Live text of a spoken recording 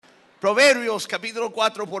Proverbios capítulo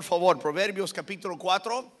 4, por favor. Proverbios capítulo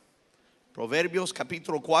 4. Proverbios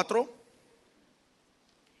capítulo 4.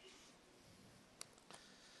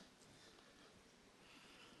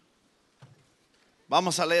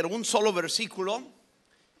 Vamos a leer un solo versículo.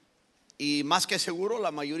 Y más que seguro, la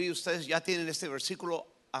mayoría de ustedes ya tienen este versículo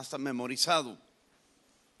hasta memorizado.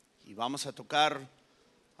 Y vamos a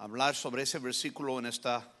hablar sobre ese versículo en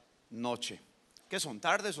esta noche. ¿Qué son,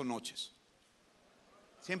 tardes o noches?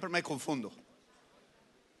 Siempre me confundo.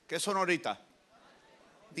 ¿Qué son ahorita?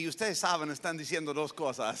 Y ustedes saben, están diciendo dos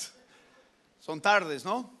cosas. Son tardes,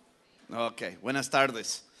 ¿no? Ok, buenas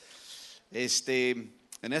tardes.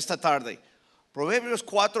 En esta tarde, Proverbios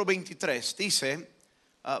 4:23 dice,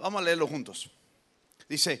 vamos a leerlo juntos.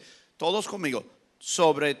 Dice, todos conmigo: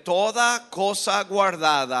 sobre toda cosa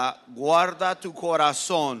guardada, guarda tu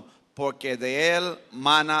corazón, porque de él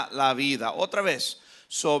mana la vida. Otra vez,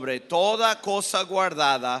 sobre toda cosa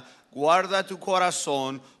guardada, guarda tu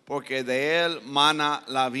corazón, porque de él mana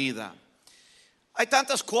la vida. Hay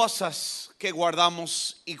tantas cosas que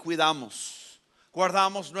guardamos y cuidamos.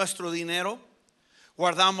 Guardamos nuestro dinero,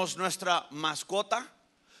 guardamos nuestra mascota,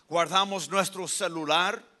 guardamos nuestro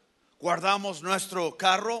celular, guardamos nuestro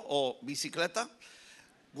carro o bicicleta,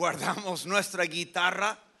 guardamos nuestra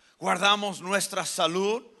guitarra, guardamos nuestra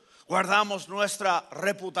salud, guardamos nuestra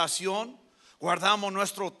reputación, guardamos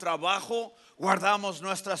nuestro trabajo, guardamos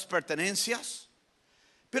nuestras pertenencias.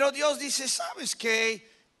 Pero Dios dice, ¿sabes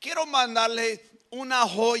qué? Quiero mandarle una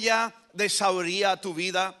joya de sabiduría a tu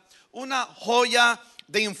vida, una joya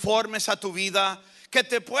de informes a tu vida, que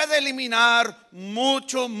te puede eliminar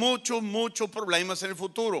muchos problemas en el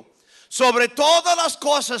futuro. Sobre todas las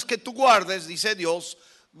cosas que tú guardes, dice Dios,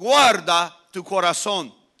 guarda tu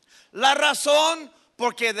corazón. La razón,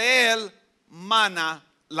 porque de él mana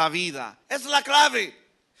la vida. Es la clave.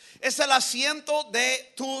 Es el asiento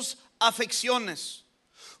de tus afecciones.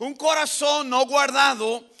 Un corazón no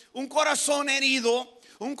guardado, un corazón herido,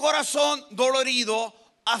 un corazón dolorido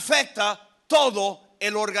afecta todo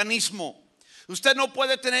el organismo. Usted no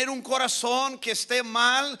puede tener un corazón que esté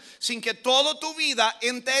mal sin que toda tu vida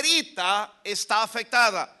enterita está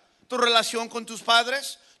afectada. Tu relación con tus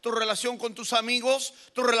padres, tu relación con tus amigos,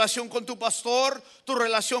 tu relación con tu pastor, tu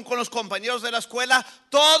relación con los compañeros de la escuela,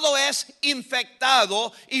 todo es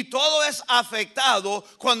infectado y todo es afectado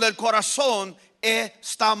cuando el corazón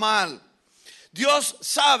está mal. Dios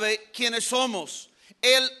sabe quiénes somos.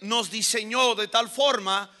 Él nos diseñó de tal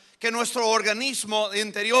forma que nuestro organismo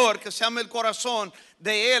interior, que se llama el corazón,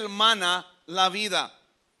 de él mana la vida.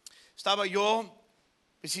 Estaba yo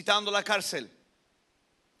visitando la cárcel.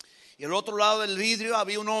 Y al otro lado del vidrio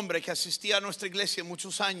había un hombre que asistía a nuestra iglesia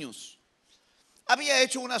muchos años. Había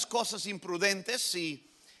hecho unas cosas imprudentes y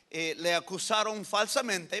le acusaron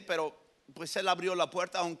falsamente, pero pues él abrió la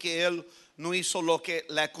puerta, aunque él no hizo lo que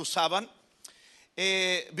le acusaban.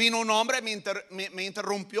 Vino un hombre, me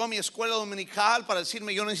interrumpió mi escuela dominical para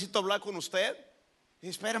decirme, yo necesito hablar con usted. Y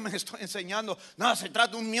espérame, estoy enseñando. No, se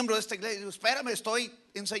trata de un miembro de esta iglesia. Espérame, estoy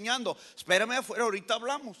enseñando. Espérame afuera, ahorita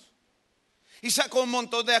hablamos. Y sacó un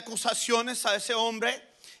montón de acusaciones a ese hombre,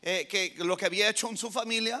 que lo que había hecho en su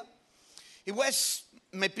familia. Y pues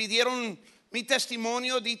me pidieron mi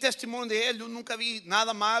testimonio, di testimonio de él. Yo nunca vi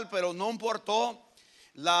nada mal, pero no importó.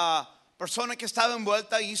 La persona que estaba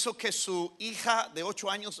envuelta hizo que su hija de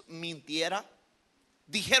 8 años mintiera,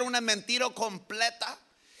 dijera una mentira completa,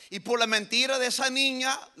 y por la mentira de esa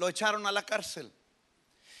niña lo echaron a la cárcel.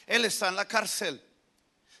 Él está en la cárcel.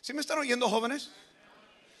 ¿Sí me están oyendo, jóvenes?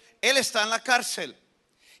 Él está en la cárcel.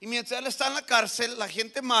 Y mientras él está en la cárcel, la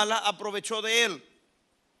gente mala aprovechó de él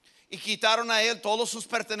y quitaron a él todas sus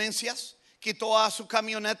pertenencias, quitó a su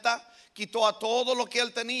camioneta, quitó a todo lo que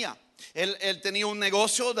él tenía. Él tenía un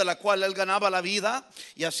negocio de la cual él ganaba la vida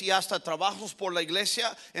y hacía hasta trabajos por la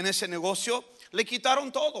iglesia en ese negocio. Le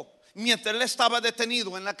quitaron todo mientras él estaba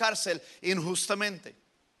detenido en la cárcel injustamente.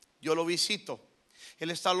 Yo lo visito.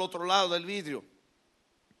 Él está al otro lado del vidrio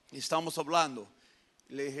y estamos hablando.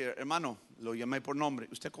 Le dije, hermano, lo llamé por nombre.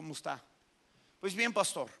 ¿Usted cómo está? Pues bien,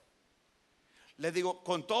 pastor. Le digo,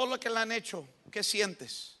 con todo lo que le han hecho, ¿qué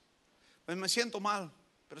sientes? Pues me siento mal,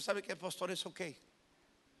 pero ¿sabe qué, pastor? Es ok.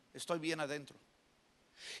 Estoy bien adentro.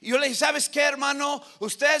 Y yo le dije, ¿sabes qué, hermano?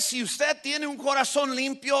 Si usted tiene un corazón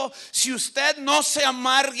limpio, si usted no se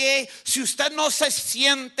amargue, si usted no se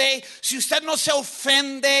siente, si usted no se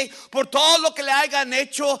ofende por todo lo que le hayan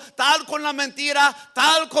hecho, tal con la mentira,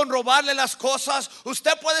 tal con robarle las cosas,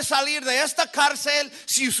 usted puede salir de esta cárcel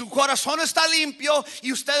si su corazón está limpio,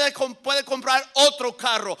 y usted puede comprar otro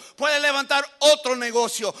carro, puede levantar otro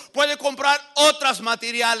negocio, puede comprar otros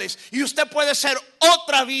materiales, y usted puede ser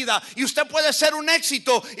otra vida, y usted puede ser un éxito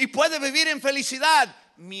rápido y puede vivir en felicidad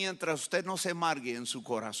mientras usted no se amargue en su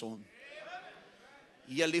corazón.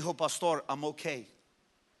 Y él dijo, pastor, I'm okay.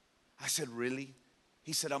 I said, really?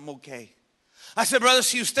 He said, I'm okay. I said, brother,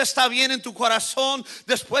 si usted está bien en tu corazón,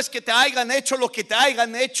 después que te hayan hecho lo que te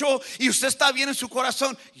hayan hecho, y usted está bien en su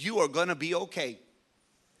corazón, you are going to be okay.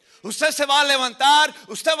 Usted se va a levantar,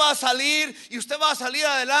 usted va a salir, y usted va a salir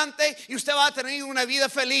adelante, y usted va a tener una vida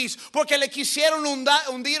feliz. Porque le quisieron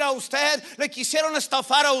hundir a usted, le quisieron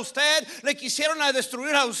estafar a usted, le quisieron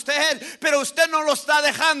destruir a usted, pero usted no lo está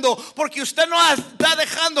dejando, porque usted no está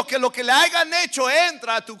dejando que lo que le hayan hecho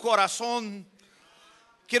entra a tu corazón.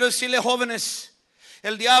 Quiero decirle, jóvenes,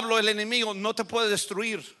 el diablo, el enemigo, no te puede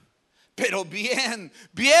destruir, pero bien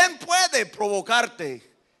puede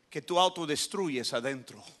provocarte que tú autodestruyes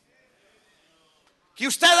adentro. Que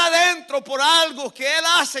usted adentro, por algo que él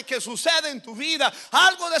hace que suceda en tu vida,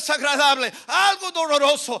 algo desagradable, algo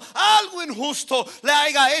doloroso, algo injusto, le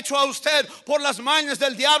haya hecho a usted por las mañas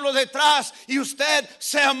del diablo detrás, y usted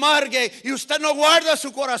se amargue y usted no guarda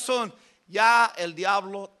su corazón, ya el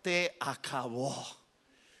diablo te acabó.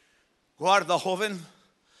 Guarda, joven,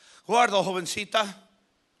 guarda, jovencita,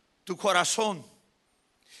 tu corazón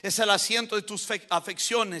es el asiento de tus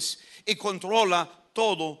afecciones y controla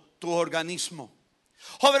todo tu organismo.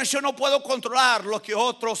 Jóvenes, yo no puedo controlar lo que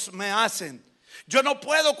otros me hacen. Yo no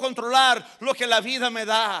puedo controlar lo que la vida me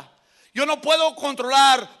da. Yo no puedo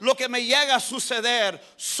controlar lo que me llega a suceder.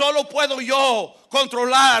 Solo puedo yo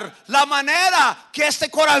controlar la manera que este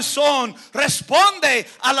corazón responde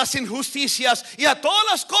a las injusticias y a todas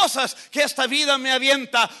las cosas que esta vida me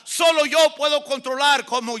avienta. Solo yo puedo controlar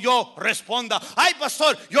cómo yo responda. Ay,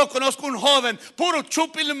 pastor, yo conozco un joven, puro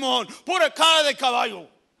chupi limón, pura cara de caballo,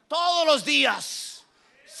 todos los días.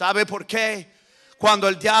 ¿Sabe por qué? Cuando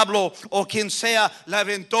el diablo o quien sea le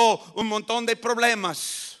aventó un montón de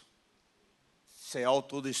problemas, se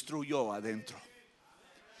autodestruyó adentro.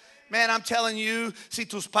 Man, I'm telling you, si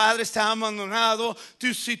tus padres te han abandonado,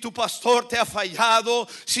 si tu pastor te ha fallado,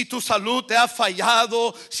 si tu salud te ha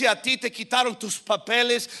fallado, si a ti te quitaron tus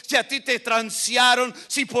papeles, si a ti te transearon,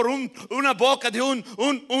 si por una boca de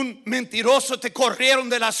un mentiroso te corrieron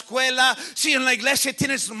de la escuela, si en la iglesia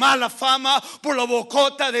tienes mala fama por la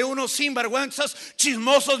bocota de unos sinvergüenzas,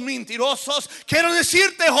 chismosos, mentirosos, quiero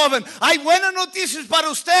decirte, joven, hay buenas noticias para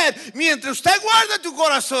usted. Mientras usted guarda tu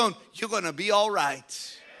corazón, you're gonna be all right.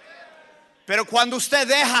 Pero cuando usted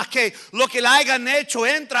deja que lo que le hayan hecho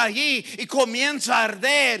entra allí y comienza a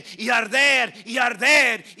arder y arder y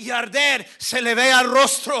arder y arder, se le ve al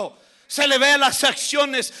rostro, se le ve las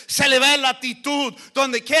acciones, se le ve la actitud.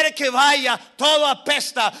 Donde quiere que vaya, todo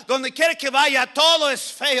apesta. Donde quiere que vaya, todo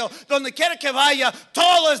es feo. Donde quiere que vaya,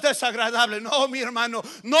 todo es desagradable. No, mi hermano,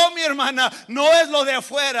 no, mi hermana, no es lo de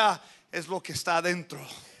afuera, es lo que está adentro.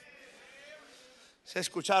 Se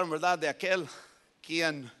escucharon, ¿verdad? De aquel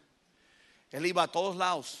quien él iba a todos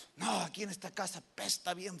lados. No, aquí en esta casa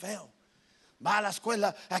apesta bien feo. Va a la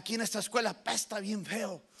escuela, aquí en esta escuela apesta bien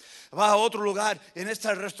feo. Va a otro lugar, en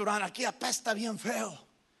este restaurante, aquí apesta bien feo.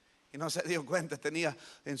 Y no se dio cuenta, tenía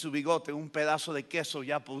en su bigote un pedazo de queso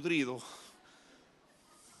ya podrido.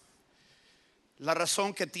 La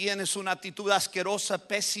razón que tienes una actitud asquerosa,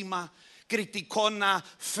 pésima, criticona,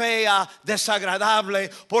 fea, desagradable,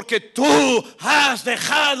 porque tú has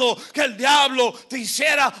dejado que el diablo te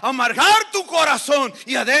hiciera amargar tu corazón,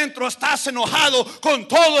 y adentro estás enojado con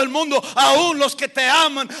todo el mundo, aún los que te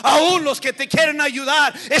aman, aún los que te quieren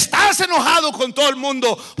ayudar. Estás enojado con todo el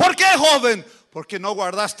mundo. ¿Por qué, joven? Porque no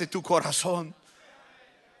guardaste tu corazón.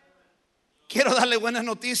 Quiero darle buenas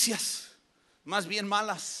noticias, más bien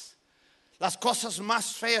malas. Las cosas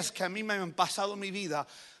más feas que a mí me han pasado en mi vida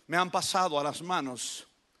me han pasado a las manos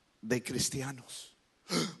de cristianos.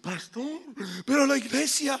 Pastor, pero la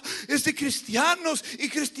iglesia es de cristianos, y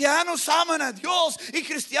cristianos aman a Dios, y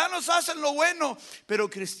cristianos hacen lo bueno, pero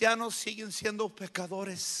cristianos siguen siendo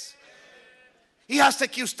pecadores. Y hasta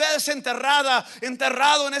que usted es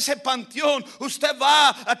enterrado en ese panteón, usted va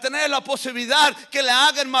a tener la posibilidad que le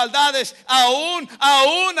hagan maldades aún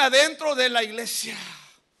adentro de la iglesia.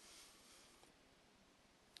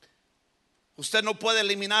 Usted no puede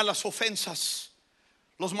eliminar las ofensas,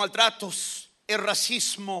 los maltratos, el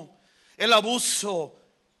racismo, el abuso.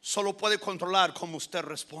 Solo puede controlar cómo usted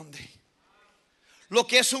responde. Lo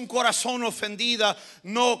que es un corazón ofendido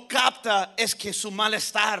no capta es que su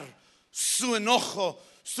malestar, su enojo,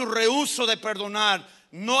 su rehúso de perdonar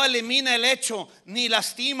no elimina el hecho ni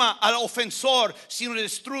lastima al ofensor, sino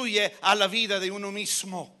destruye a la vida de uno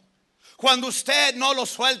mismo. cuando usted no lo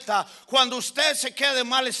suelta, cuando usted se queda de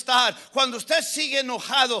malestar, cuando usted sigue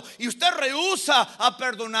enojado y usted rehúsa a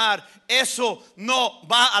perdonar, eso no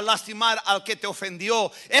va a lastimar al que te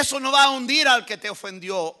ofendió. Eso no va a hundir al que te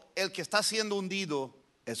ofendió. El que está siendo hundido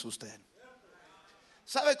es usted.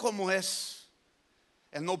 ¿Sabe cómo es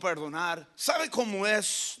el no perdonar? ¿Sabe cómo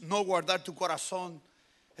es no guardar tu corazón?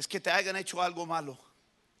 Es que te hayan hecho algo malo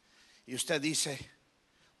y usted dice: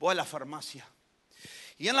 voy a la farmacia,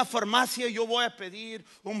 y en la farmacia yo voy a pedir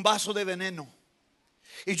un vaso de veneno,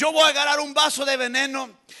 y yo voy a agarrar un vaso de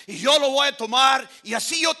veneno y yo lo voy a tomar, y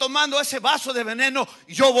así yo tomando ese vaso de veneno,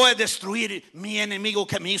 yo voy a destruir mi enemigo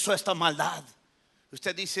que me hizo esta maldad.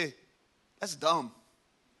 Usted dice: that's dumb,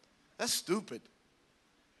 that's stupid.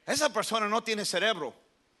 Esa persona no tiene cerebro.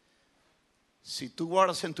 Si tú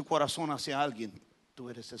guardas en tu corazón hacia alguien, tú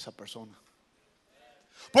eres esa persona.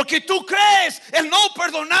 Porque tú crees el no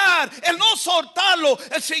perdonar, el no soltarlo,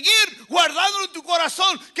 el seguir guardándolo en tu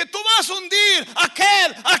corazón, que tú vas a hundir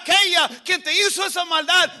a aquella quien te hizo esa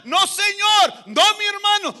maldad. No, señor, no, mi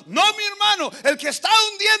hermano, no, mi hermano. El que está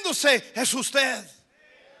hundiéndose es usted.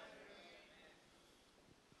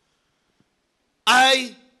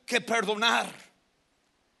 Hay que perdonar.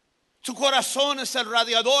 Tu corazón es el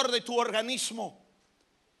radiador de tu organismo.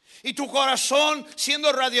 Y tu corazón, siendo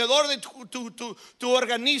el radiador de tu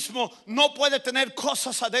organismo, no puede tener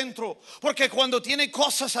cosas adentro. Porque cuando tiene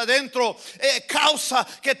cosas adentro, causa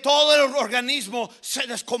que todo el organismo se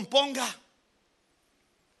descomponga.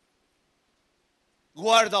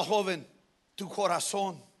 Guarda, joven, tu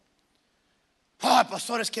corazón.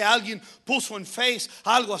 Pastor, es que alguien puso en Face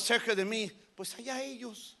algo acerca de mí. Pues allá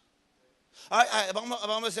ellos.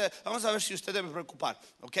 Vamos a ver si usted debe preocupar.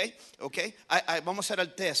 Ok. Vamos a hacer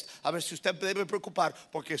el test. A ver si usted debe preocupar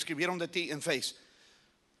porque escribieron de ti en Face.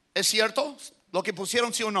 ¿Es cierto lo que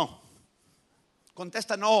pusieron, sí o no?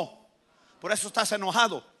 Contesta no. Por eso estás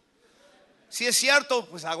enojado. Si es cierto,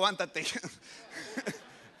 pues aguántate.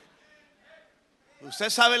 ¿Usted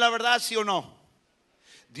sabe la verdad, sí o no?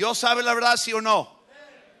 ¿Dios sabe la verdad, sí o no?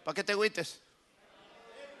 ¿Para qué te agüites?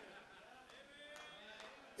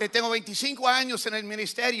 Tengo 25 años en el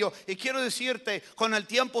ministerio y quiero decirte, con el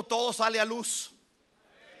tiempo todo sale a luz.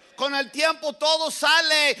 Con el tiempo todo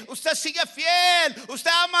sale. Usted sigue fiel.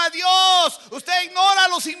 Usted ama a Dios. Usted ignora a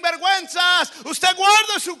los sinvergüenzas. Usted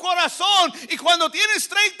guarda su corazón. Y cuando tienes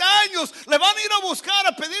 30 años, le van a ir a buscar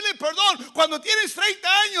a pedirle perdón. Cuando tienes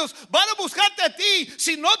 30 años, van a buscarte a ti.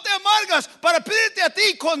 Si no te amargas, para pedirte a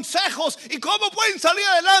ti consejos y cómo pueden salir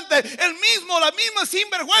adelante. La misma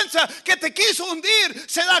sinvergüenza que te quiso hundir,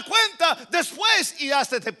 se da cuenta después y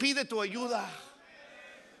hasta te pide tu ayuda.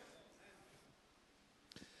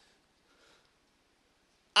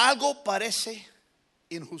 Algo parece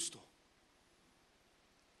injusto.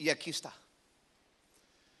 Y aquí está.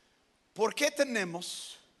 ¿Por qué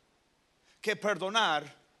tenemos que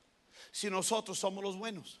perdonar si nosotros somos los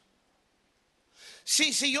buenos?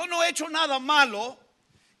 Si yo no he hecho nada malo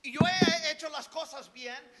y yo he hecho las cosas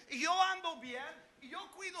bien y yo ando bien y yo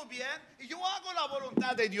cuido bien y yo hago la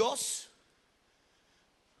voluntad de Dios,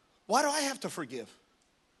 why do I have to forgive?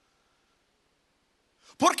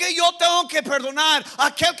 Porque yo tengo que perdonar a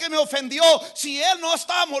aquel que me ofendió si él no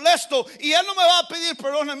está molesto y él no me va a pedir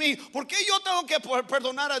perdón a mí. ¿Por qué yo tengo que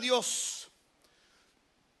perdonar a Dios?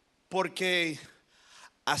 Porque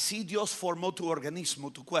así Dios formó tu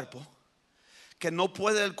organismo, tu cuerpo, que no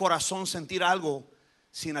puede el corazón sentir algo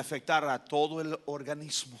sin afectar a todo el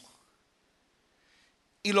organismo.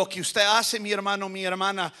 Y lo que usted hace, mi hermano, mi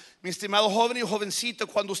hermana, mi estimado joven y jovencito,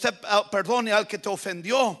 cuando usted perdone al que te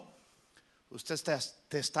ofendió, usted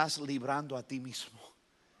te estás librando a ti mismo.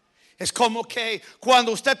 Es como que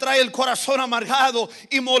cuando usted trae el corazón amargado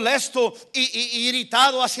y molesto y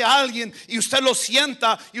irritado hacia alguien, y usted lo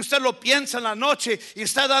sienta y usted lo piensa en la noche y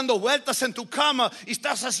está dando vueltas en tu cama y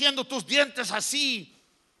estás haciendo tus dientes así,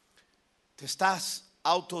 te estás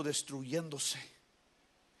autodestruyéndose.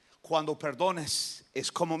 Cuando perdones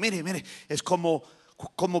es como, mire, es como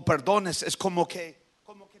perdones, es como que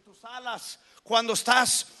tus alas, cuando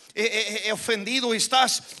estás ofendido y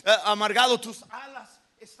estás amargado, tus alas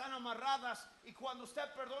están amarradas, y cuando usted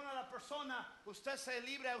perdona a la persona, usted se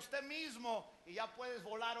libra a usted mismo y ya puedes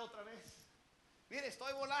volar otra vez. Mire,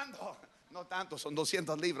 estoy volando. No tanto, son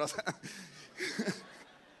 200 libras.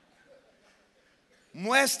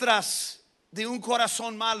 Muestras de un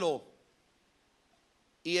corazón malo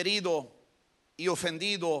y herido y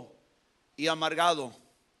ofendido y amargado.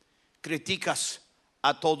 Criticas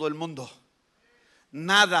a todo el mundo.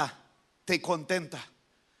 Nada te contenta.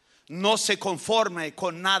 No se conforme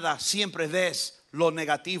con nada. Siempre ves lo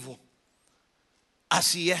negativo.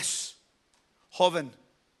 Así es. Joven,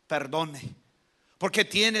 perdone, porque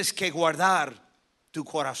tienes que guardar tu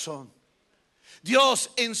corazón. Dios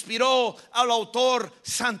inspiró al autor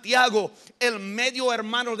Santiago, el medio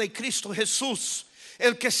hermano de Cristo Jesús,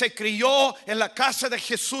 el que se crió en la casa de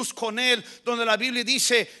Jesús con él, donde la Biblia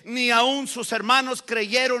dice, ni aun sus hermanos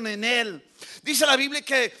creyeron en él. Dice la Biblia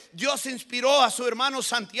que Dios inspiró a su hermano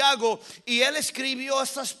Santiago y él escribió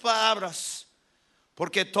estas palabras,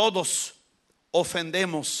 porque todos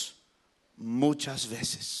ofendemos muchas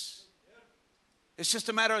veces. It's just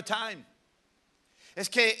a matter of time. Es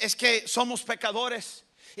que somos pecadores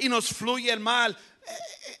y nos fluye el mal.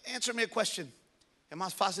 Answer me a question. ¿Es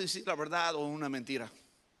más fácil decir la verdad o una mentira?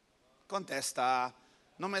 Contesta.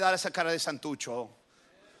 No me da esa cara de santucho.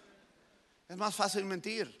 Es más fácil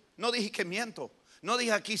mentir. No dije que miento. No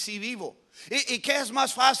dije aquí sí vivo. ¿Y qué es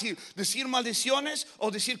más fácil? ¿Decir maldiciones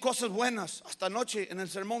o decir cosas buenas? Hasta anoche en el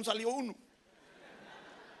sermón salió uno.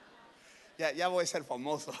 Ya voy a ser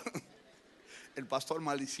famoso. El pastor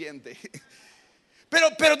maldiciente.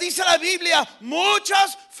 Pero dice la Biblia,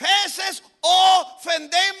 muchas veces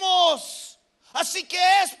ofendemos. Así que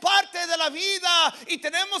es parte de la vida y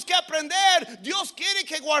tenemos que aprender. Dios quiere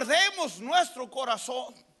que guardemos nuestro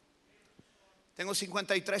corazón. Tengo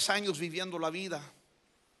 53 años viviendo la vida,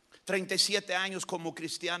 37 años como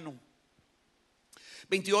cristiano,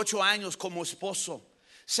 28 años como esposo,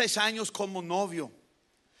 6 años como novio,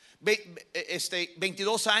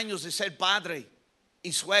 22 años de ser padre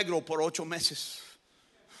y suegro por 8 meses.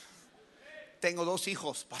 Tengo 2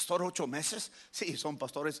 hijos, pastor 8 meses. Sí, son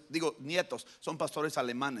pastores, digo nietos, son pastores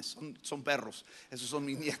alemanes, son perros. Esos son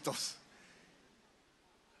mis nietos.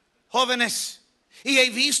 Jóvenes, y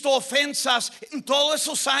he visto ofensas en todos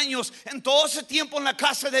esos años, en todo ese tiempo en la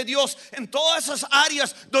casa de Dios, en todas esas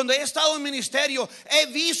áreas donde he estado en ministerio. He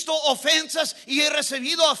visto ofensas y he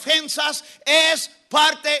recibido ofensas. Es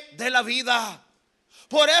parte de la vida.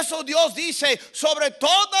 Por eso Dios dice, sobre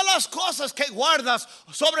todas las cosas que guardas,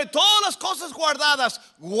 sobre todas las cosas guardadas,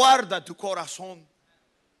 guarda tu corazón.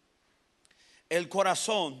 El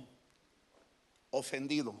corazón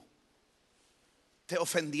ofendido. Te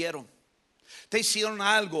ofendieron. Te hicieron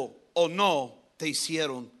algo o no te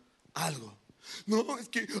hicieron algo. No, es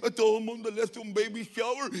que a todo el mundo le hace un baby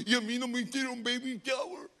shower y a mí no me hicieron un baby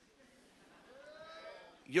shower.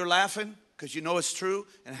 You're laughing because you know it's true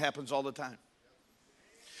and it happens all the time.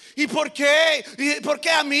 ¿Y por qué? ¿Y por qué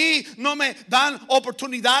a mí no me dan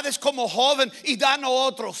oportunidades como joven y dan a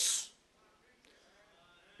otros?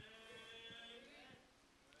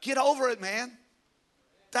 Get over it, man.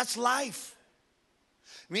 That's life.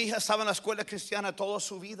 Mi hija estaba en la escuela cristiana toda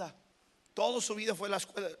su vida. Toda su vida fue la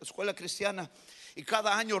escuela cristiana. Y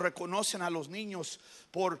cada año reconocen a los niños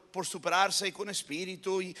por superarse con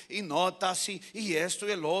espíritu y notas y esto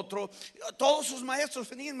y el otro. Todos sus maestros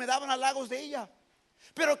venían, me daban halagos de ella.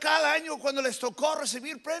 Pero cada año cuando les tocó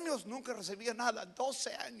recibir premios, nunca recibía nada.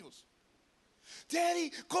 12 años. Daddy,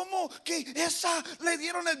 ¿cómo que esa le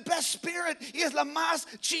dieron el best spirit y es la más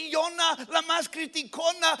chillona, la más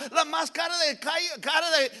criticona, la más cara de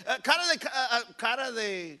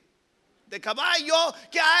caballo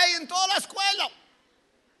que hay en toda la escuela?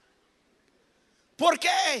 ¿Por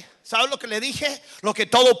qué? ¿Sabe lo que le dije? Lo que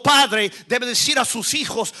todo padre debe decir a sus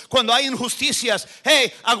hijos cuando hay injusticias.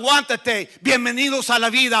 Hey, aguántate. Bienvenidos a la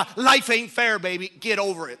vida. Life ain't fair, baby. Get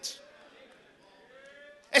over it.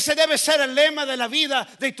 Ese debe ser el lema de la vida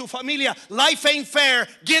de tu familia. Life ain't fair.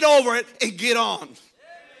 Get over it and get on.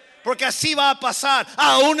 Porque así va a pasar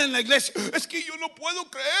aún en la iglesia. Es que yo no puedo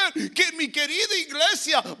creer que mi querida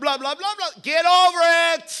iglesia, bla, bla, bla, bla. Get over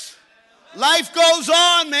it. Life goes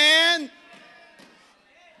on, man.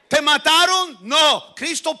 ¿Te mataron? No.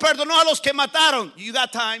 Cristo perdonó a los que mataron. You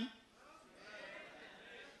got time.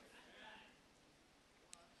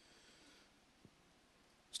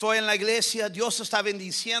 Estoy en la iglesia. Dios está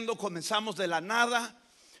bendiciendo. Comenzamos de la nada.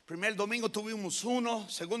 Primer domingo tuvimos 1.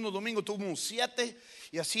 Segundo domingo tuvimos 7.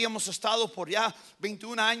 Y así hemos estado por ya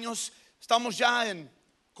 21 años. Estamos ya en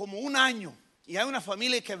como 1 año. Y hay una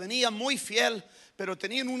familia que venía muy fiel, pero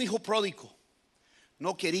tenían un hijo pródigo.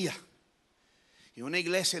 No quería. Y una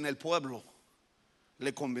iglesia en el pueblo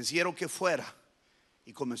le convencieron que fuera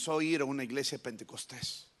y comenzó a ir a una iglesia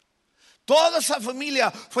pentecostés. Toda esa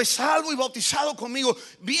familia fue salvo y bautizado conmigo,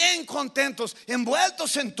 bien contentos,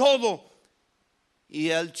 envueltos en todo. Y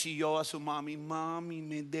él chilló a su mami: mami,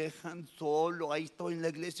 me dejan solo, ahí estoy en la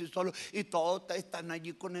iglesia solo y todos están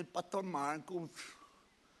allí con el pastor Marco.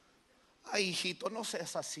 Ay, hijito, no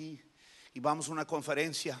seas así. Y vamos a una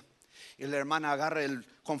conferencia. Y la hermana agarra el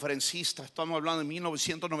conferencista, estamos hablando de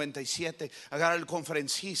 1997, agarra el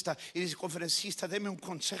conferencista y dice: conferencista, deme un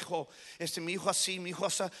consejo. Mi hijo así, mi hijo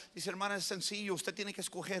así. Dice: hermana, es sencillo, usted tiene que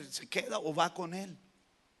escoger, ¿se queda o va con él?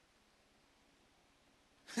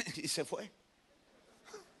 Y se fue.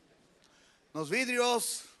 Los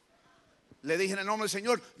vidrios. Le dije en el nombre del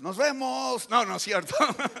Señor: nos vemos. No, no es cierto.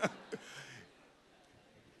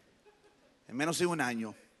 En menos de un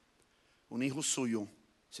año, un hijo suyo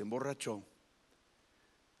se emborrachó,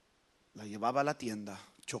 la llevaba a la tienda,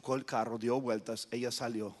 chocó el carro, dio vueltas, ella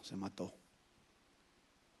salió, se mató.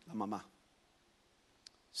 La mamá.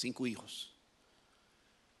 5 hijos.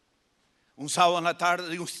 Un sábado en la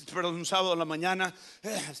tarde, un sábado en la mañana,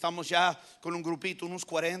 estamos ya con un grupito, unos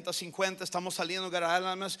 40, 50, estamos saliendo de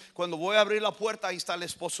Guarda. Cuando voy a abrir la puerta, ahí está el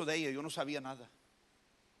esposo de ella. Yo no sabía nada.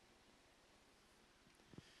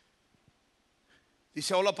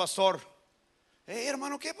 Dice: hola, pastor.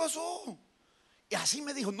 Hermano, ¿qué pasó? Y así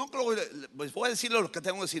me dijo: no, pues voy a decirle lo que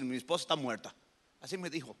tengo que decir. Mi esposa está muerta. Así me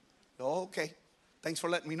dijo. Ok, thanks for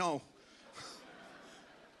letting me know.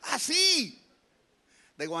 Así.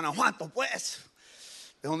 De Guanajuato, pues,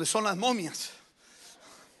 de donde son las momias.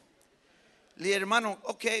 Le dije: hermano,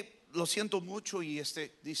 ok, lo siento mucho. Y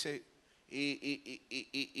dice: y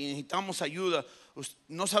necesitamos ayuda.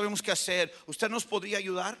 No sabemos qué hacer. ¿Usted nos podría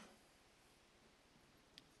ayudar?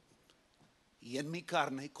 Y en mi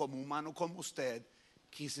carne, como humano como usted,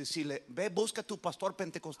 quise decirle: ve, busca a tu pastor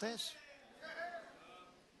pentecostés.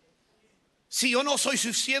 Si yo no soy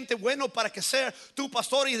suficiente bueno para que sea tu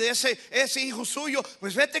pastor y de ese hijo suyo,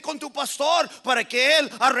 pues vete con tu pastor para que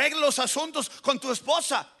él arregle los asuntos con tu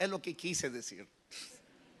esposa. Es lo que quise decir.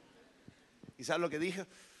 ¿Y sabe lo que dije?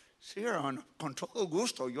 Sí, hermano, con todo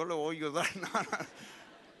gusto yo le voy a ayudar.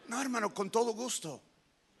 No, hermano, con todo gusto.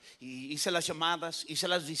 Y hice las llamadas, hice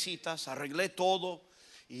las visitas, arreglé todo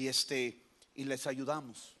y les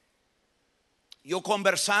ayudamos. Yo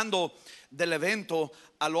conversando del evento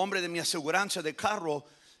al hombre de mi aseguranza de carro,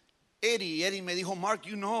 Eddie me dijo: Mark,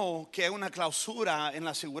 you know que hay una clausura en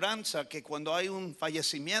la aseguranza que cuando hay un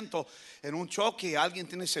fallecimiento en un choque, alguien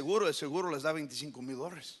tiene seguro, el seguro les da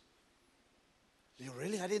 $25,000. Le digo: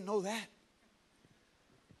 really, I didn't know that.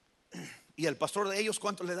 ¿Y el pastor de ellos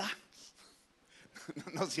cuánto le da?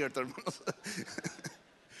 No es cierto, hermanos.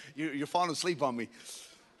 You're falling asleep on me.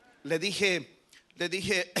 Le dije,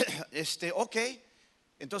 ok.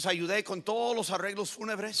 Entonces ayudé con todos los arreglos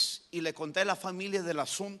fúnebres y le conté a la familia del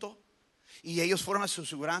asunto. Y ellos fueron a su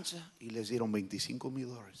aseguranza y les dieron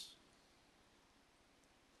 $25,000.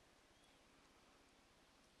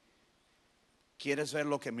 ¿Quieres ver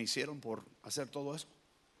lo que me hicieron por hacer todo eso?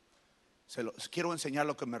 Quiero enseñar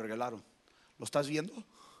lo que me regalaron. ¿Lo estás viendo?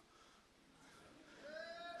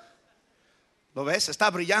 ¿Lo ves? Está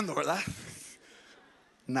brillando, ¿verdad?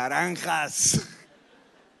 Naranjas.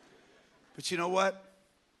 But you know what?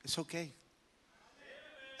 It's okay.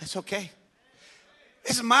 It's okay.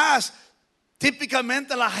 Es más,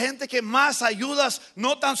 típicamente la gente que más ayudas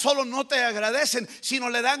no tan solo no te agradecen, sino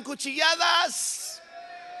le dan cuchilladas.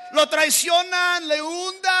 Lo traicionan, le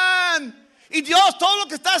hundan. Y Dios todo lo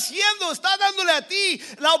que está haciendo, está dándole a ti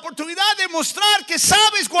la oportunidad de mostrar que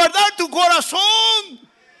sabes guardar tu corazón.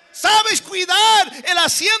 Sabes cuidar el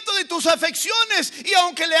asiento de tus afecciones. Y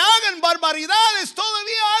aunque le hagan barbaridades,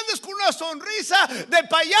 todavía andas con una sonrisa de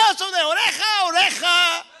payaso de oreja a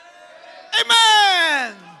oreja.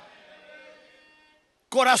 Amén.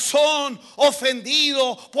 Corazón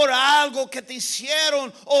ofendido por algo que te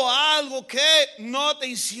hicieron o algo que no te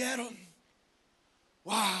hicieron.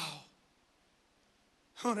 Wow.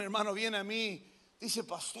 Un hermano viene a mí, dice: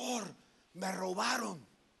 pastor, me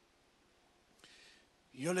robaron.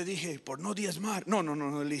 Y yo le dije: por no diezmar. No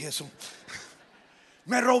le dije eso.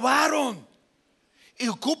 Me robaron. Y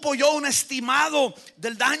ocupo yo un estimado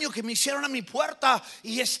del daño que me hicieron a mi puerta.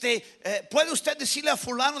 Y puede usted decirle a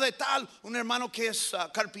fulano de tal, un hermano que es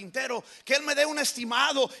carpintero, que él me dé un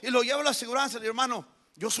estimado y lo llevo a la aseguranza. Le digo: hermano,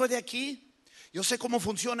 yo soy de aquí, yo sé cómo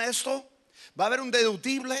funciona esto. Va a haber un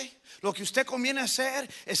deductible. Lo que usted conviene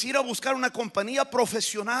hacer es ir a buscar una compañía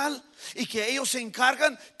profesional y que ellos se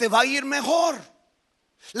encargan. Te va a ir mejor.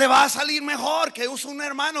 Le va a salir mejor que use un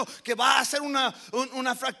hermano que va a hacer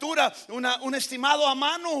una fractura, un estimado a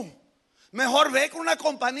mano. Mejor ve con una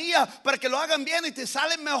compañía para que lo hagan bien y te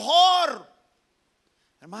sale mejor.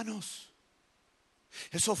 Hermanos,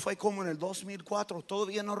 eso fue como en el 2004.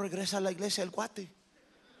 Todavía no regresa a la iglesia el cuate.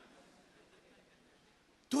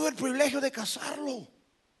 Tuve el privilegio de casarlo.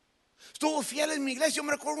 Estuvo fiel en mi iglesia. Yo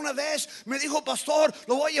me recuerdo una vez, me dijo: pastor,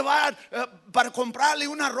 lo voy a llevar para comprarle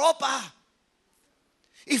una ropa.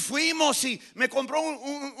 Y fuimos y me compró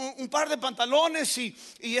un par de pantalones y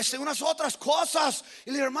unas otras cosas.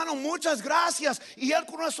 Y le dije, hermano, muchas gracias. Y él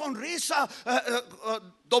con una sonrisa,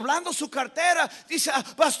 doblando su cartera, dice,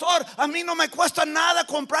 pastor, a mí no me cuesta nada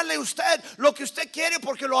comprarle a usted lo que usted quiere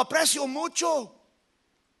porque lo aprecio mucho.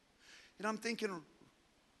 And I'm thinking,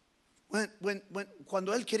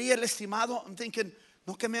 cuando él quería el estimado, I'm thinking,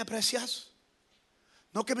 ¿no que me aprecias?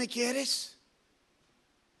 ¿No que me quieres?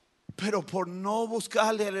 Pero por no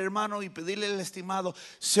buscarle al hermano y pedirle el estimado,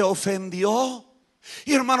 se ofendió.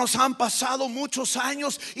 Y hermanos, han pasado muchos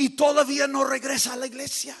años y todavía no regresa a la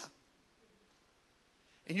iglesia.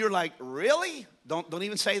 And you're like, really? Don't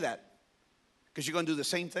even say that, because you're going to do the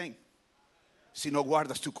same thing si no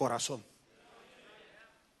guardas tu corazón.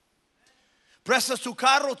 Prestas tu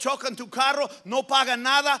carro, chocan tu carro, no pagan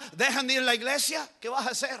nada, dejan de ir a la iglesia. ¿Qué vas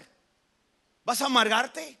a hacer? ¿Vas a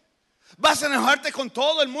amargarte? ¿Vas a enojarte con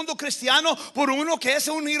todo el mundo cristiano por uno que es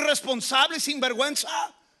un irresponsable y sinvergüenza?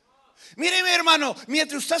 Mire, mi hermano,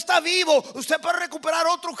 mientras usted está vivo, usted puede recuperar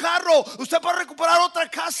otro carro, usted puede recuperar otra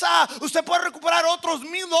casa, usted puede recuperar otros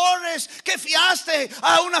 $1,000 que fiaste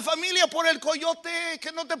a una familia por el coyote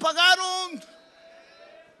que no te pagaron.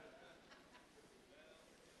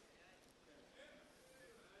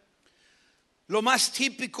 Lo más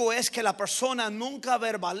típico es que la persona nunca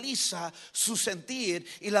verbaliza su sentir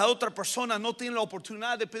y la otra persona no tiene la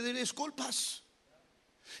oportunidad de pedir disculpas.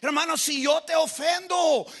 Hermano, si yo te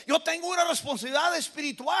ofendo, yo tengo una responsabilidad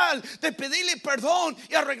espiritual de pedirle perdón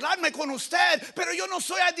y arreglarme con usted, pero yo no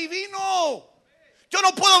soy adivino. Yo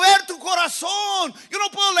no puedo ver tu corazón, yo no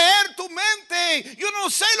puedo leer tu mente, yo no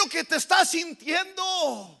sé lo que te estás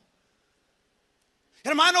sintiendo.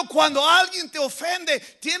 Hermano, cuando alguien te ofende,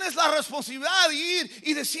 tienes la responsabilidad de ir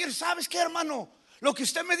y decir, ¿sabes qué, hermano? Lo que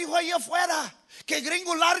usted me dijo allá afuera, que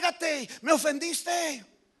gringo, lárgate, me ofendiste.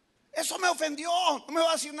 Eso me ofendió, no me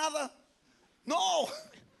va a decir nada. No,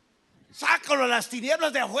 sácalo a las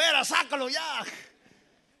tinieblas de afuera, sácalo ya.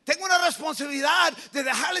 Tengo una responsabilidad de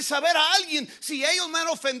dejarle saber a alguien si ellos me han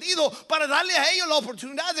ofendido, para darle a ellos la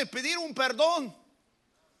oportunidad de pedir un perdón.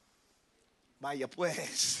 Vaya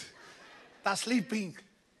pues, está sleeping.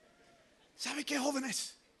 ¿Sabe qué,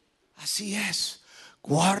 jóvenes? Así es.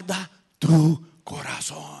 Guarda tu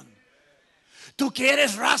corazón. Tú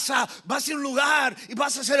quieres raza, vas a un lugar y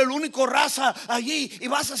vas a ser el único raza allí y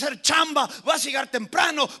vas a hacer chamba, vas a llegar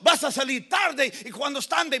temprano, vas a salir tarde, y cuando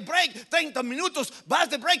están de break 30 minutos, vas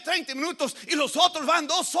de break 30 minutos y los otros van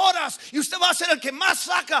 2 horas y usted va a ser el que más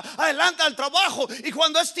saca adelante al trabajo, y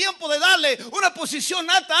cuando es tiempo de darle una posición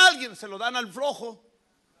alta a alguien, se lo dan al flojo.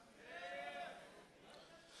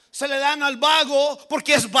 Se le dan al vago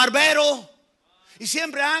porque es barbero y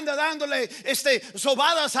siempre anda dándole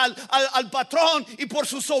sobadas al patrón, y por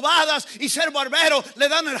sus sobadas y ser barbero le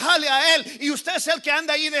dan el jale a él, y usted es el que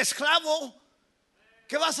anda ahí de esclavo.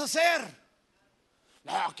 ¿Qué vas a hacer?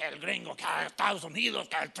 No, que el gringo, que Estados Unidos,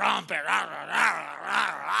 que el Trump,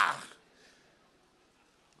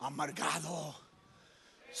 amargado.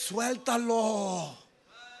 Suéltalo.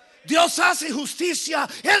 Dios hace justicia,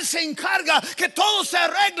 Él se encarga que todo se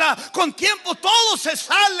arregla, con tiempo todo se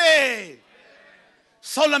sale.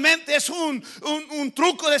 Solamente es un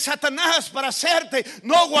truco de Satanás para hacerte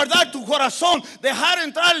no guardar tu corazón, dejar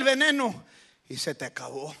entrar el veneno, y se te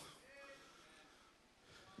acabó.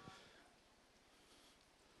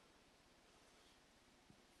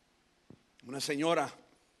 Una señora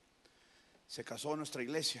se casó en nuestra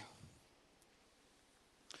iglesia.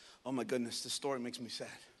 Oh my goodness, this story makes me sad.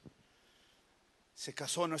 Se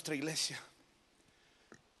casó en nuestra iglesia.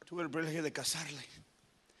 Tuve el privilegio de casarle.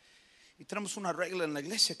 Y tenemos una regla en la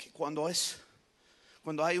iglesia, que cuando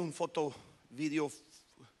hay un video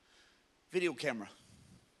camera,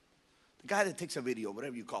 the guy that takes a video,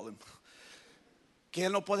 whatever you call him, que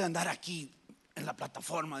él no puede andar aquí en la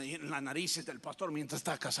plataforma, en la nariz del pastor mientras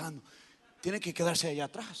está casando. Tiene que quedarse allá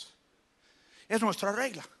atrás. Es nuestra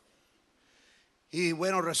regla. Y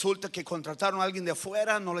bueno, resulta que contrataron a alguien de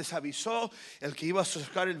afuera, no les avisó. El que iba a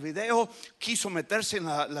sacar el video quiso meterse en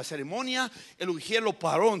la ceremonia. El ujier lo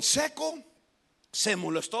paró en seco, se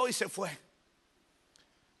molestó y se fue.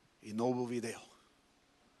 Y no hubo video.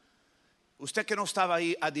 Usted que no estaba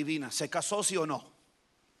ahí, adivina, ¿se casó sí o no?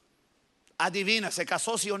 Adivina, ¿se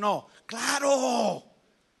casó sí o no? ¡Claro!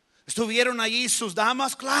 ¿Estuvieron allí sus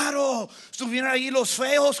damas? ¡Claro! ¿Estuvieron allí los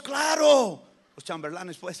feos? ¡Claro! Los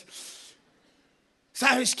chambelanes, pues.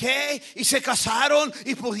 ¿Sabes qué? Y se casaron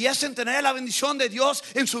y pudiesen tener la bendición de Dios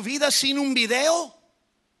en su vida sin un video.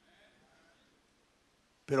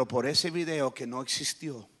 Pero por ese video que no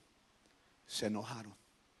existió, se enojaron.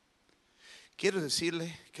 Quiero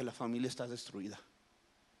decirle que la familia está destruida.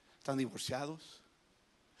 Están divorciados,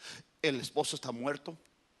 El esposo está muerto.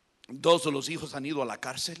 2 de los hijos han ido a la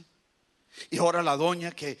cárcel. Y ahora la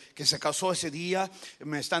doña que se casó ese día,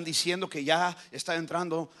 me están diciendo que ya está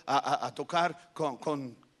entrando a tocar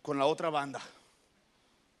con la otra banda.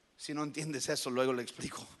 Si no entiendes eso, luego le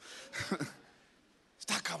explico.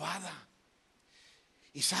 Está acabada.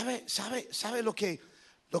 Y sabe lo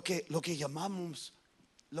que llamamos,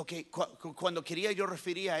 cuando quería yo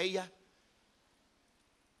refería a ella,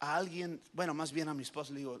 a alguien, bueno, más bien a mi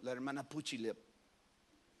esposa, le digo, la hermana Puchilip.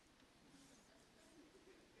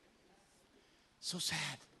 So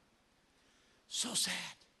sad.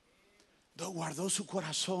 Dios guardó su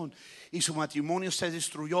corazón y su matrimonio se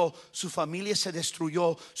destruyó, su familia se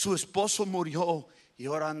destruyó, su esposo murió y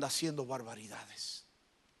ahora anda haciendo barbaridades.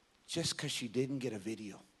 Just because she didn't get a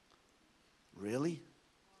video. Really?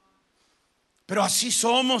 Pero así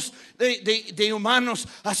somos de humanos,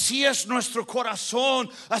 así es nuestro corazón.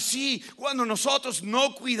 Así cuando nosotros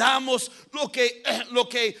no cuidamos lo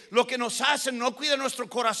que nos hacen, no cuida nuestro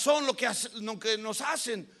corazón, lo que nos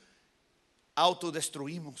hacen,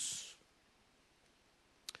 autodestruimos.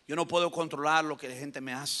 Yo no puedo controlar lo que la gente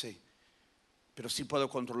me hace, pero sí puedo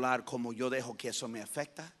controlar cómo yo dejo que eso me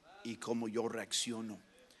afecta y cómo yo reacciono.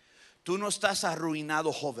 Tú no estás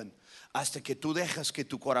arruinado, joven, hasta que tú dejas que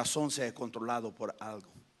tu corazón sea controlado por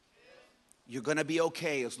algo. You're going to be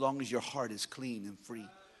okay as long as your heart is clean and free.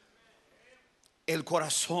 El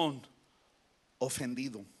corazón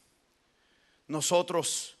ofendido.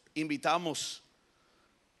 Nosotros invitamos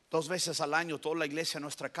 2 veces al año toda la iglesia a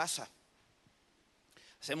nuestra casa.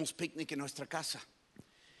 Hacemos picnic en nuestra casa.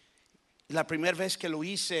 La primera vez que lo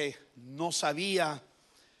hice no sabía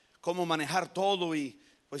cómo manejar todo y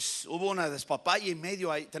pues hubo una despapalla y medio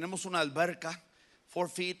ahí. Tenemos una alberca 4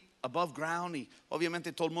 feet above ground y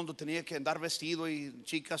obviamente todo el mundo tenía que andar vestido y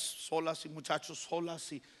chicas solas y muchachos solas.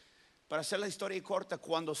 Y para hacer la historia corta,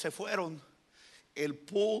 cuando se fueron, el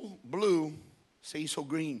pool blue se hizo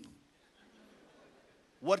green.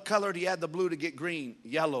 What color do you add the blue to get green?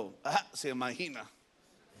 Yellow. Se imagina.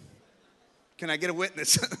 Can I get a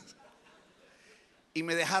witness? Y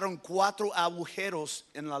me dejaron 4 agujeros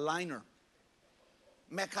en la liner.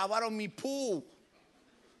 Me acabaron mi pool.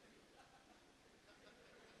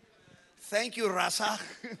 Thank you, Raza.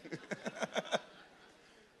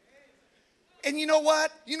 And you know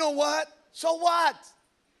what? So what?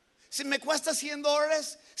 Si me cuesta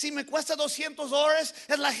 $100, si me cuesta $200,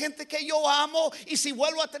 es la gente que yo amo. Y si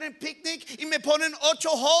vuelvo a tener picnic y me ponen 8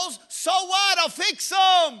 holes, so what? I'll fix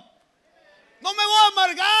them. No me voy a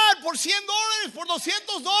amargar por $100, por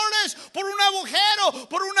 $200, por un agujero,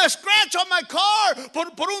 por una scratch on my car,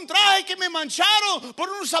 por un traje que me mancharon, por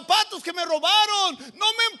unos zapatos que me robaron. No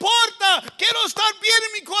me importa. Quiero estar bien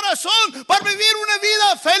en mi corazón para vivir una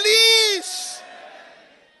vida feliz.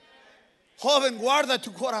 Joven, guarda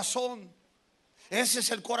tu corazón. Ese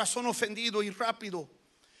es el corazón ofendido y rápido.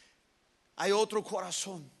 Hay otro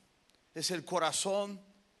corazón. Es el corazón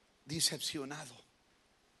decepcionado.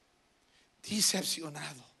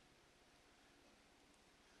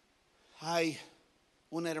 Hay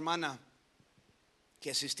una hermana que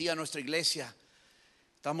asistía a nuestra iglesia.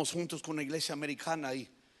 Estamos juntos con una iglesia americana y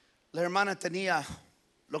la hermana tenía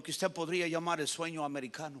lo que usted podría llamar el sueño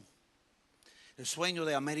americano, el sueño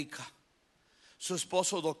de América. Su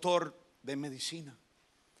esposo, doctor de medicina,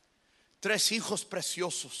 3 hijos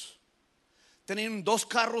preciosos, tenían 2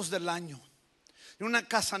 carros del año, una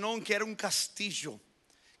casanón que era un castillo,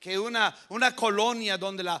 que una colonia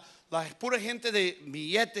donde la pura gente de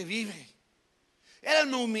billete vive.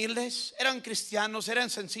 Eran humildes, eran cristianos, eran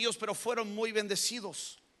sencillos, pero fueron muy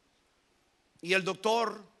bendecidos. Y el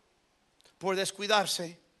doctor, por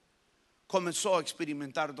descuidarse, comenzó a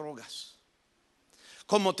experimentar drogas.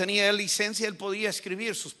 Como tenía él licencia, él podía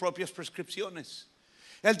escribir sus propias prescripciones.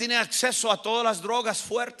 Él tenía acceso a todas las drogas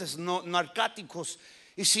fuertes, narcóticos,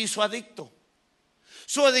 y se hizo adicto.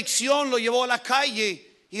 Su adicción lo llevó a la calle.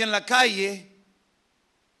 Y en la calle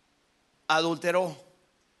adulteró.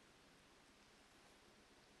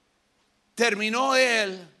 Terminó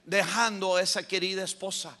él dejando a esa querida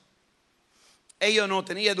esposa. Ella no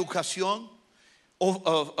tenía educación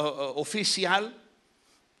oficial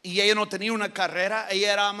y ella no tenía una carrera.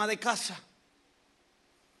 Ella era ama de casa.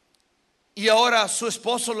 Y ahora su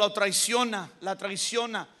esposo la traiciona.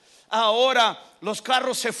 Ahora los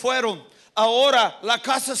carros se fueron. Ahora la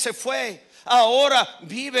casa se fue. Ahora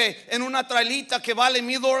vive en una trailita que vale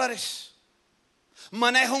 $1,000.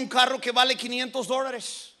 Maneja un carro que vale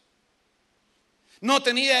 $500. No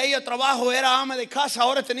tenía ella trabajo, era ama de casa.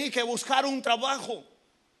 Ahora tenía que buscar un trabajo.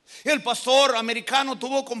 El pastor americano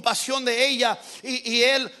tuvo compasión de ella y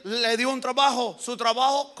él le dio un trabajo. Su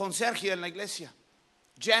trabajo, conserje en la iglesia.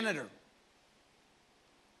 janitor.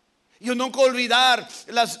 Yo nunca olvidar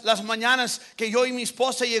las mañanas que yo y mi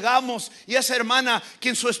esposa llegamos y esa hermana,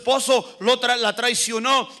 quien su esposo la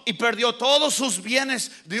traicionó y perdió todos sus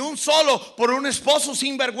bienes de un solo por un esposo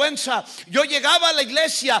sin vergüenza. Yo llegaba a la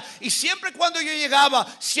iglesia y siempre cuando yo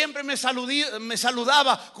llegaba, siempre me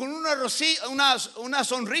saludaba con una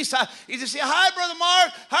sonrisa y decía, "Hi, Brother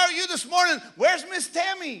Mark, how are you this morning? Where's Miss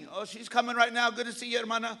Tammy?" "Oh, she's coming right now. Good to see you,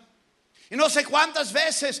 hermana." Y no sé cuántas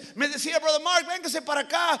veces me decía, "Brother Mark, véngase para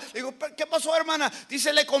acá." Le digo, "¿Qué pasó, hermana?"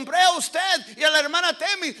 Dice, "Le compré a usted y a la hermana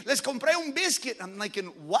Temi, les compré un biscuit." I'm like,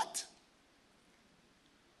 "What?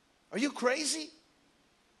 Are you crazy?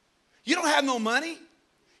 You don't have no money.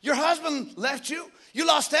 Your husband left you. You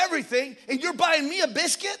lost everything and you're buying me a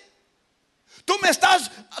biscuit? Tú me estás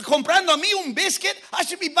comprando a mí un biscuit? I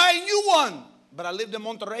should be buying you one." But I lived in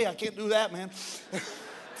Monterrey. I can't do that, man.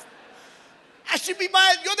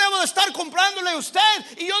 Yo debo de estar comprándole a usted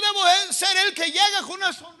y yo debo de ser el que llega con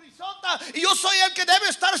una sonrisota y yo soy el que debe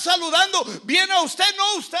estar saludando bien a usted,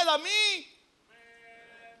 no usted a mí.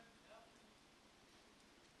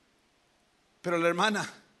 Pero la hermana,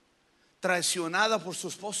 traicionada por su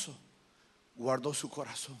esposo, guardó su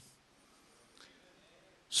corazón.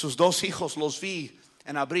 Sus 2 hijos los vi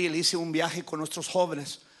en abril. Hice un viaje con nuestros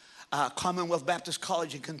jóvenes a Commonwealth Baptist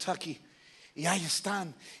College en Kentucky. Y ahí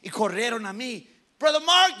están. Y corrieron a mí. "Brother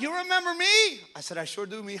Mark, you remember me?" I said, "I sure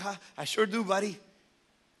do, mija. I sure do, buddy."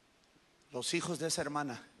 Los hijos de esa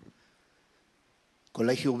hermana,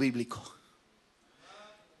 colegio bíblico.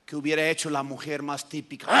 ¿Qué hubiera hecho la mujer más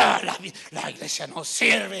típica? La iglesia no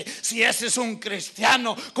sirve. Si ese es un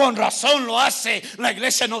cristiano, con razón lo hace. La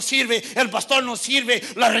iglesia no sirve, el pastor no sirve,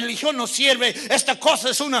 la religión no sirve. Esta cosa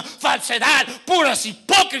es una falsedad, puras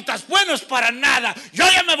hipócritas, buenos para nada. Yo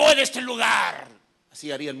ya me voy de este lugar.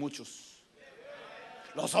 Así harían muchos.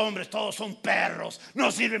 Los hombres todos son perros,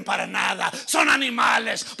 no sirven para nada, son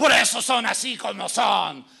animales, por eso son así como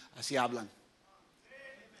son. Así hablan.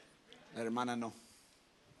 La hermana no.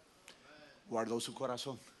 Guardó su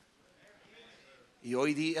corazón. Y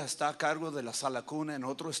hoy día está a cargo de la sala cuna en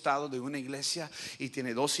otro estado de una iglesia y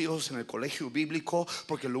tiene 2 hijos en el colegio bíblico,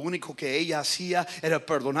 porque lo único que ella hacía era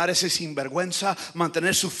perdonar ese sinvergüenza,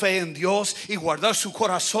 mantener su fe en Dios y guardar su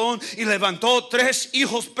corazón, y levantó 3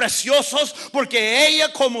 hijos preciosos, porque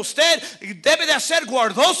ella, como usted debe de hacer,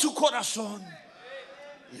 guardó su corazón.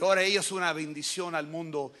 Y ahora ella es una bendición al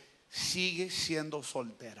mundo. Sigue siendo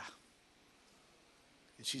soltera.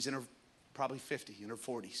 And she's in her probably 50, in her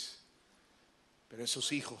 40s. Pero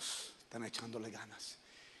esos hijos están echándole ganas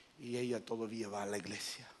y ella todavía va a la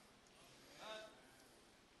iglesia.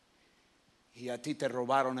 Y a ti te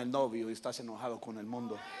robaron el novio y estás enojado con el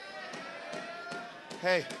mundo.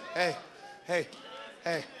 Hey,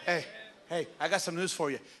 I got some news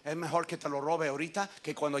for you. Es mejor que te lo robe ahorita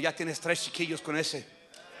que cuando ya tienes 3 chiquillos con ese.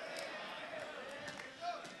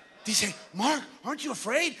 Dice, "Mark, aren't you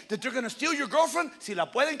afraid that they're going to steal your girlfriend?" Si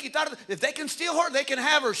la pueden quitar, if they can steal her, they can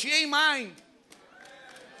have her. She ain't mine.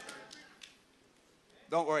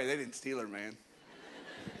 Don't worry, they didn't steal her, man.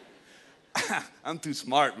 I'm too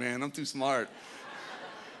smart, man. I'm too smart.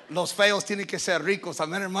 Los feos tienen que ser ricos,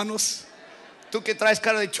 amén, hermanos. Tú que traes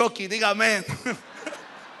cara de Chucky, diga amén.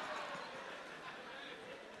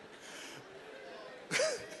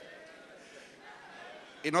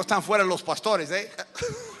 Y no están fuera los pastores,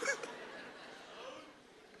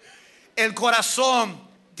 El corazón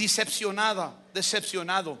decepcionado.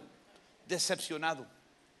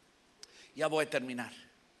 Ya voy a terminar.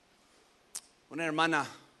 Una hermana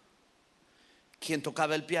quien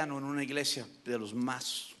tocaba el piano en una iglesia de los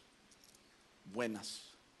más buenas.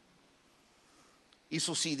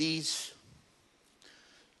 Hizo CDs.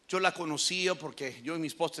 Yo la conocía porque yo y mi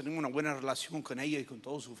esposa teníamos una buena relación con ella y con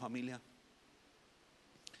toda su familia.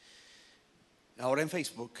 Ahora en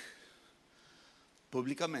Facebook,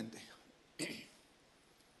 públicamente,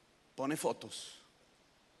 pone fotos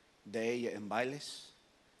de ella en bailes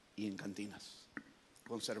y en cantinas,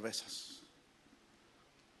 con cervezas,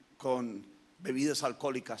 con bebidas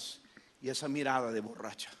alcohólicas y esa mirada de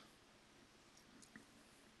borracha.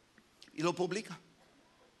 Y lo publica.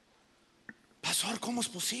 Pastor, ¿cómo es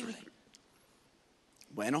posible?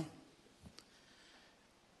 Bueno,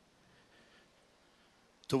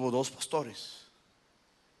 tuvo 2 pastores.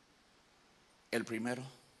 El primero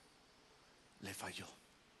le falló.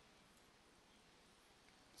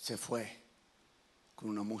 Se fue con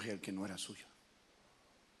una mujer que no era suya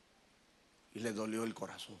y le dolió el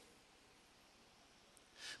corazón.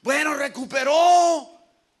 Bueno, recuperó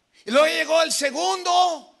y luego llegó el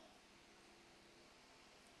segundo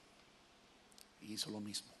y hizo lo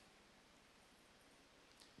mismo.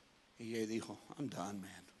 Y ella dijo, I'm done,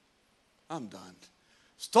 man. I'm done.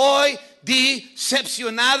 Estoy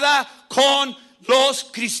decepcionada con los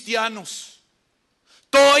cristianos.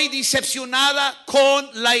 Estoy decepcionada con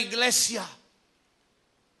la iglesia.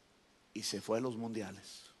 Y se fue a los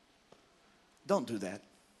mundiales. Don't do that.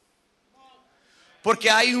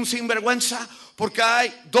 Porque hay un sinvergüenza, porque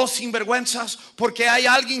hay dos sinvergüenzas, porque hay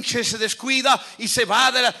alguien que se descuida y se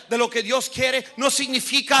va de lo que Dios quiere, no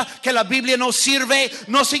significa que la Biblia no sirve,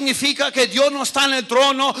 no significa que Dios no está en el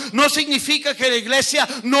trono, no significa que la iglesia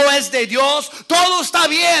no es de Dios. Todo está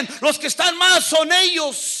bien, los que están mal son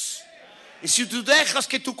ellos. Y si tú dejas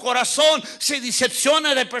que tu corazón se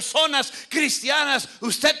decepcione de personas cristianas,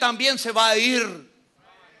 usted también se va a ir.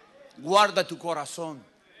 Guarda tu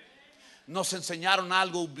corazón. Nos enseñaron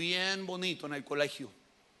algo bien bonito en el colegio.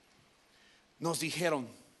 Nos dijeron,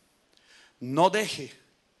 no deje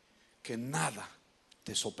que nada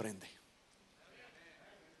te sorprende.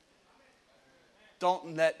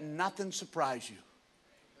 Don't let nothing surprise you.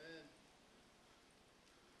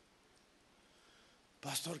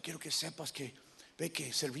 Pastor, quiero que sepas que ve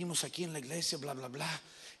que servimos aquí en la iglesia, bla, bla, bla.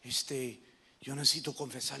 Yo necesito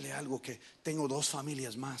confesarle algo, que tengo dos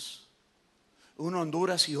familias más. Uno en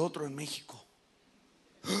Honduras y otro en México.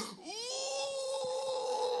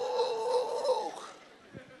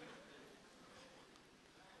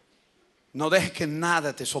 No dejes que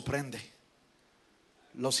nada te sorprende.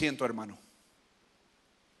 Lo siento, hermano.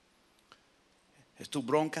 Es tu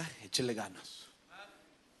bronca, échale ganas.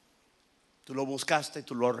 Tú lo buscaste,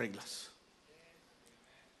 tú lo arreglas.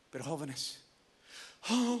 Pero jóvenes,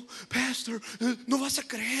 oh, pastor, no vas a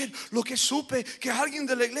creer lo que supe que alguien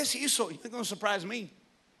de la iglesia hizo. You're going to surprise me.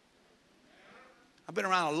 I've been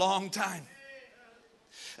around a long time.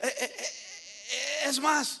 Es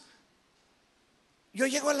más, yo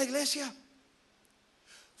llego a la iglesia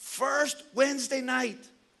first Wednesday night.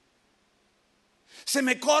 Se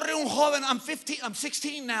me corre un joven, I'm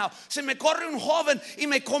 16 now. Se me corre un joven y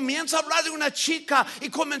me comienza a hablar de una chica y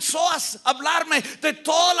comenzó a hablarme de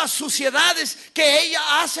todas las suciedades que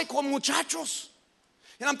ella hace con muchachos.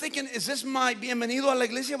 And I'm thinking, is this my bienvenido a la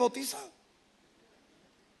Iglesia Bautista?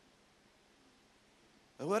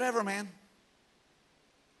 But whatever, man.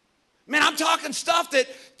 Man, I'm talking stuff that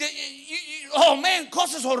oh man,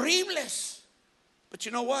 cosas horribles. But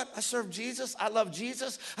you know what? I serve Jesus. I love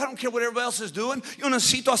Jesus. I don't care what everybody else is doing. Yo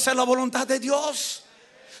necesito hacer la voluntad de Dios.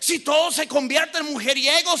 Si todos se convierten en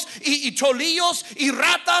mujeriegos y cholillos y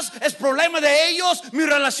ratas, es problema de ellos. Mi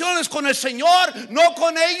relación es con el Señor, no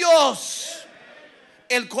con ellos.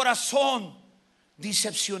 El corazón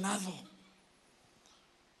decepcionado.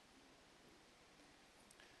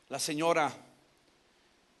 La señora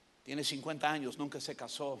tiene 50 años, nunca se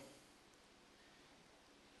casó.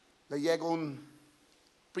 Le llega un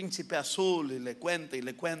príncipe azul y le cuenta y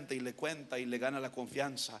le cuenta y le cuenta y le gana la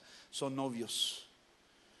confianza. Son novios.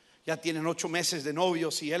 Ya tienen 8 meses de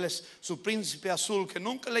novios y él es su príncipe azul que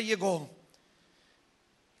nunca le llegó.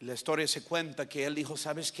 Y la historia se cuenta que él dijo,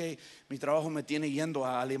 ¿sabes qué? Mi trabajo me tiene yendo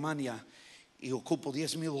a Alemania y ocupo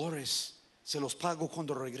 $10,000. Se los pago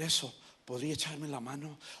cuando regreso. ¿Podría echarme la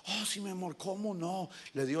mano? Oh, sí, mi amor, ¿cómo no?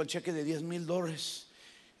 Le dio el cheque de $10,000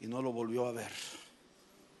 y no lo volvió a ver.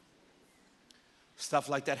 Stuff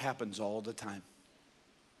like that happens all the time.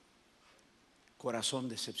 Corazón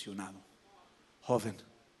decepcionado. Joven,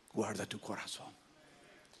 guarda tu corazón.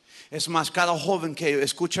 Es más, cada joven que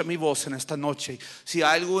escucha mi voz en esta noche, si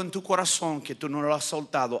hay algo en tu corazón que tú no lo has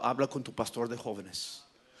soltado, habla con tu pastor de jóvenes.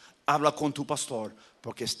 Habla con tu pastor,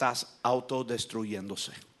 porque estás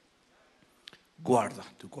autodestruyéndose. Guarda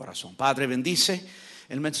tu corazón. Padre, bendice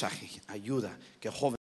el mensaje. Ayuda que jóvenes